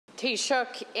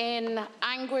Taoiseach, in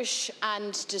anguish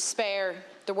and despair,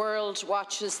 the world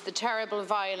watches the terrible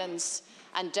violence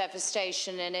and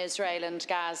devastation in Israel and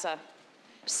Gaza.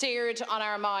 Seared on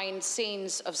our minds,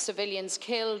 scenes of civilians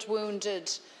killed,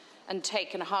 wounded and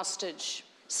taken hostage.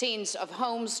 Scenes of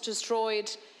homes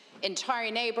destroyed, entire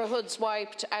neighbourhoods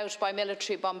wiped out by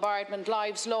military bombardment,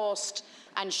 lives lost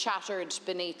and shattered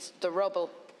beneath the rubble.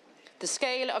 The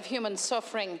scale of human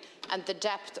suffering and the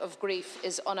depth of grief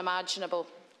is unimaginable.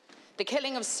 The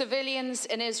killing of civilians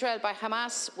in Israel by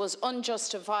Hamas was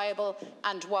unjustifiable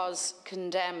and was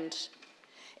condemned.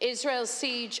 Israel's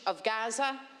siege of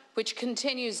Gaza, which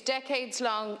continues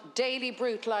decades-long daily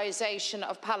brutalisation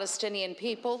of Palestinian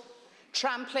people,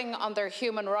 trampling on their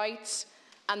human rights,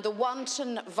 and the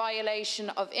wanton violation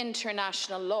of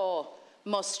international law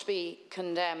must be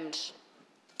condemned.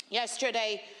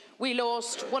 Yesterday, we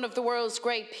lost one of the world's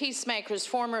great peacemakers,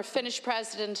 former Finnish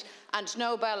President and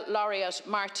Nobel laureate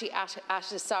Martti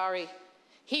Ahtisaari.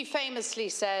 He famously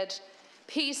said,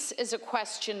 "Peace is a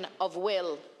question of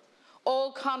will.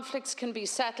 All conflicts can be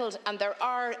settled and there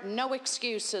are no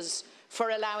excuses for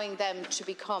allowing them to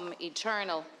become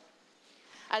eternal."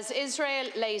 As Israel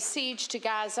lays siege to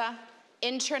Gaza,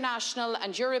 international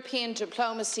and European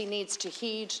diplomacy needs to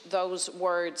heed those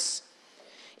words.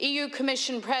 EU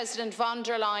Commission President von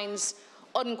der Leyen's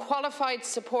unqualified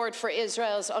support for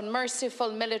Israel's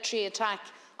unmerciful military attack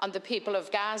on the people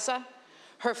of Gaza,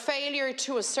 her failure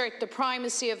to assert the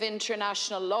primacy of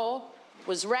international law,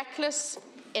 was reckless,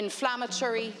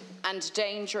 inflammatory and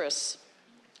dangerous.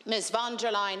 Ms von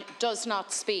der Leyen does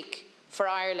not speak for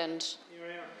Ireland.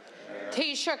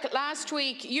 Taoiseach, last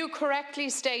week you correctly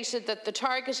stated that the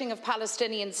targeting of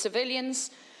Palestinian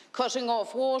civilians, cutting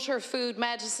off water, food,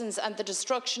 medicines and the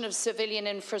destruction of civilian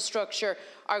infrastructure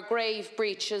are grave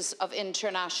breaches of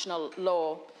international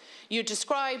law. You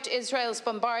described Israel's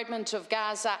bombardment of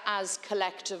Gaza as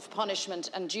collective punishment,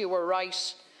 and you were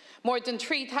right. More than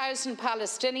 3,000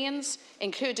 Palestinians,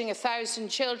 including 1,000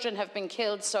 children, have been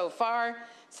killed so far,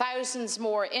 thousands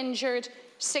more injured,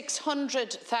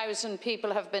 600,000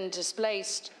 people have been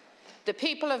displaced. The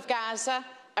people of Gaza,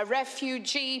 a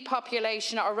refugee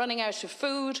population, are running out of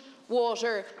food,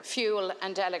 water, fuel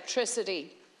and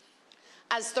electricity.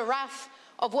 As the wrath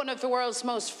of one of the world's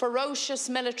most ferocious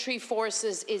military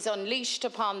forces is unleashed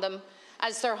upon them,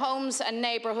 as their homes and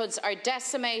neighbourhoods are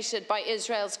decimated by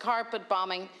Israel's carpet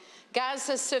bombing,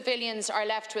 Gaza's civilians are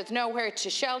left with nowhere to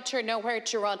shelter, nowhere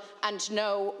to run and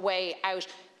no way out.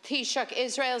 Taoiseach,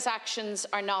 Israel's actions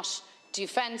are not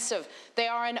defensive. They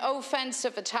are an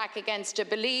offensive attack against a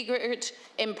beleaguered,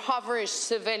 impoverished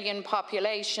civilian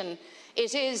population.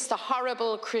 It is the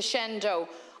horrible crescendo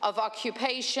of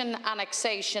occupation,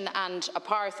 annexation and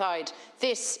apartheid.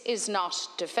 This is not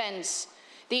defence.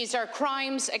 These are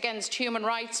crimes against human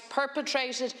rights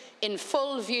perpetrated in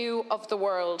full view of the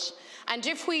world. And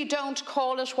if we don't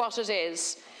call it what it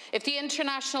is, if the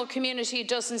international community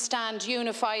doesn't stand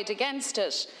unified against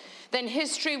it, then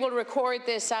history will record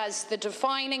this as the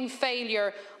defining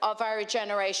failure of our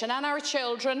generation, and our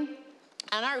children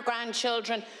and our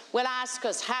grandchildren will ask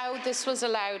us how this was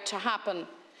allowed to happen.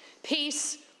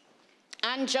 Peace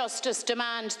and justice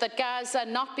demand that Gaza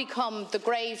not become the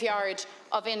graveyard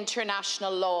of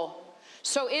international law.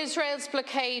 So Israel's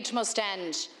blockade must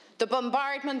end, the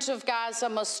bombardment of Gaza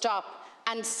must stop,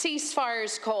 and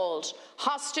ceasefires called,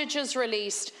 hostages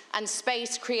released and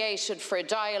space created for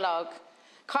dialogue.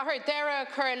 Cahir dera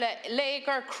chur le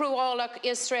légar cruálach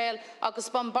Israel agus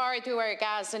bombardú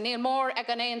Gaza, níl mór ag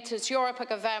an Aontas Eorpa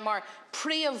go bheith mar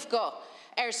príomh go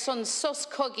son sus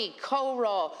cogaí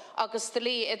córá agus the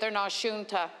lí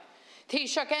idirnáisiúnta.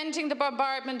 Taoiseach, ending the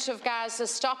bombardment of Gaza,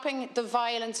 stopping the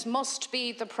violence must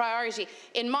be the priority.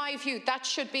 In my view, that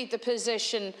should be the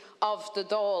position of the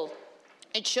Dáil.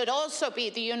 It should also be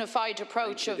the unified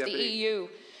approach of the EU.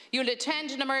 You'll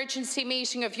attend an emergency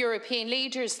meeting of European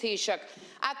leaders, Taoiseach.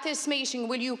 At this meeting,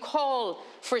 will you call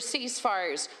for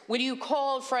ceasefires? Will you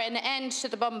call for an end to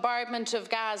the bombardment of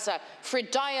Gaza, for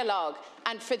dialogue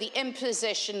and for the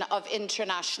imposition of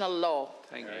international law?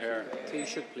 Thank you.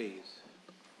 Taoiseach, please.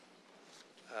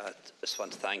 I just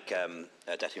want to thank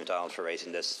Deputy McDonald for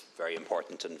raising this very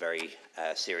important and very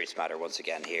serious matter once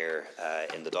again here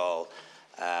in the Dáil.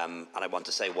 And I want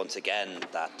to say once again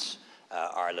that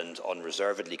Ireland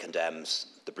unreservedly condemns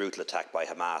the brutal attack by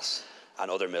Hamas and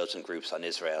other militant groups on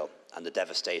Israel and the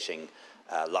devastating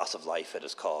loss of life it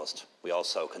has caused. We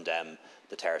also condemn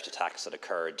the terrorist attacks that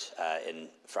occurred in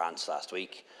France last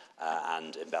week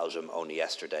and in Belgium only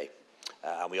yesterday.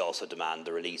 And we also demand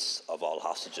the release of all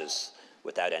hostages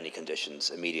without any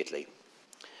conditions immediately.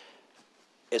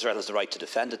 Israel has the right to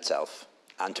defend itself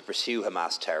and to pursue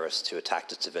Hamas terrorists who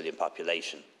attacked its civilian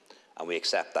population, and we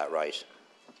accept that right.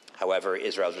 However,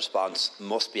 Israel's response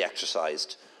must be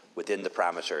exercised within the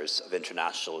parameters of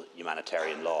international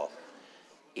humanitarian law.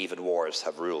 Even wars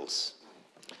have rules.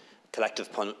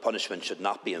 Collective punishment should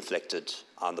not be inflicted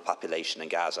on the population in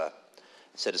Gaza.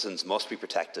 Citizens must be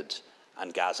protected,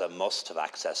 and Gaza must have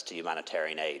access to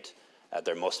humanitarian aid.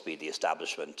 There must be the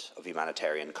establishment of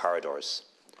humanitarian corridors.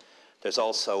 There's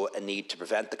also a need to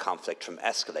prevent the conflict from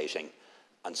escalating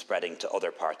and spreading to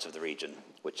other parts of the region,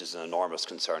 which is an enormous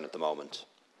concern at the moment.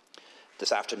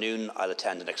 This afternoon, I'll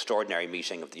attend an extraordinary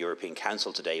meeting of the European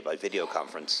Council today by video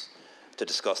conference to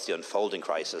discuss the unfolding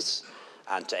crisis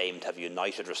and to aim to have a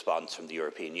united response from the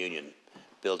European Union,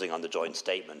 building on the joint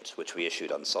statement which we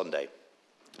issued on Sunday.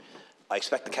 I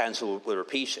expect the Council will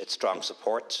repeat its strong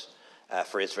support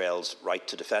for Israel's right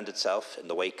to defend itself in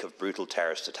the wake of brutal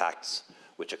terrorist attacks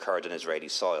which occurred on Israeli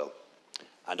soil,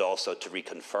 and also to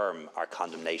reconfirm our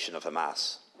condemnation of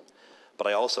Hamas. But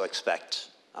I also expect,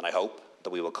 and I hope,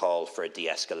 that we will call for a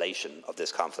de-escalation of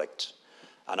this conflict,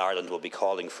 and Ireland will be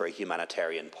calling for a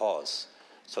humanitarian pause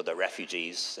so that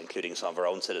refugees, including some of our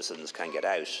own citizens, can get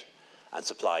out and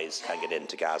supplies can get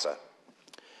into Gaza.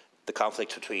 The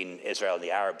conflict between Israel and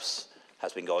the Arabs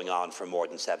has been going on for more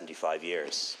than 75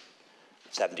 years.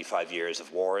 75 years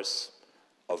of wars,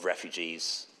 of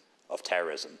refugees, of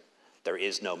terrorism. There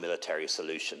is no military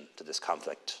solution to this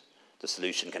conflict. The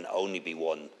solution can only be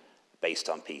one based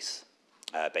on peace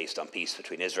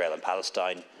between Israel and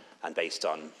Palestine, and based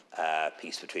on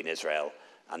peace between Israel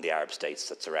and the Arab states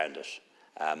that surround it.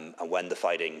 And when the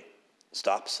fighting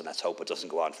stops, and let's hope it doesn't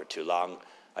go on for too long,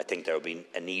 I think there will be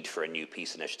a need for a new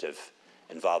peace initiative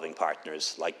involving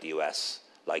partners like the US,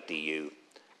 like the EU,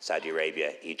 Saudi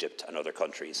Arabia, Egypt and other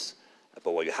countries.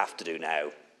 But what you have to do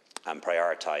now and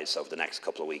prioritise over the next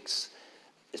couple of weeks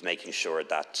is making sure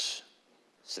that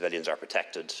civilians are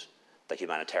protected, that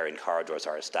humanitarian corridors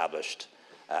are established,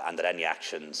 and that any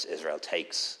actions Israel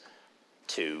takes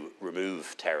to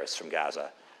remove terrorists from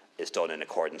Gaza is done in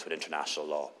accordance with international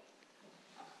law.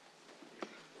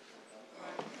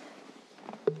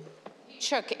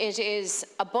 Chuck, it is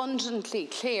abundantly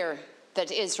clear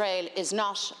that Israel is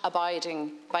not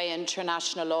abiding by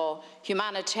international law,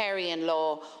 humanitarian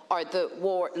law, or the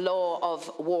law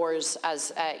of wars,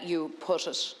 as you put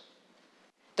it.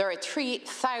 There are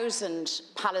 3,000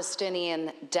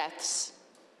 Palestinian deaths,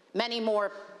 many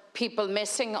more people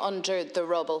missing under the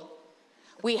rubble.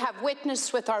 We have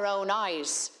witnessed with our own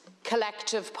eyes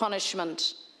collective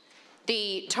punishment,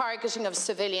 the targeting of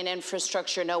civilian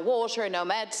infrastructure, no water, no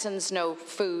medicines, no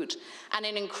food, and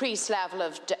an increased level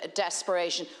of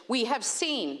desperation. We have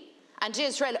seen, and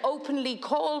Israel openly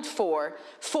called for,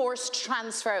 forced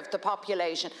transfer of the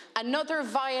population, another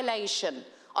violation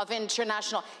of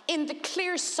international, in the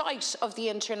clear sight of the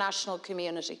international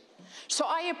community. So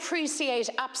I appreciate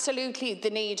absolutely the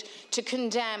need to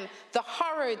condemn the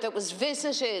horror that was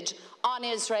visited on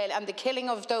Israel and the killing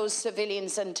of those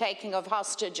civilians and taking of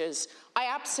hostages. I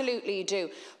absolutely do.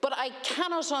 But I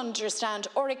cannot understand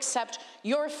or accept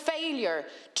your failure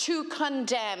to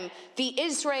condemn the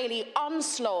Israeli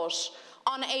onslaught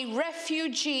on a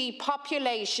refugee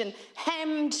population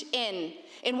hemmed in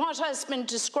what has been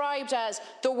described as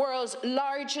the world's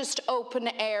largest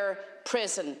open-air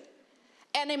prison.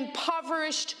 An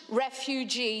impoverished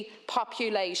refugee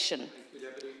population.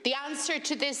 The answer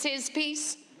to this is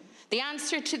peace. The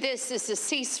answer to this is a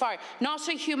ceasefire, not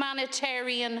a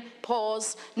humanitarian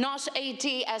pause, not a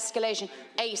de-escalation,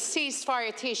 a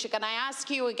ceasefire, Taoiseach. And I ask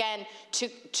you again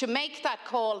to make that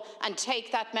call and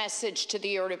take that message to the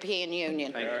European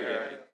Union. Thank you.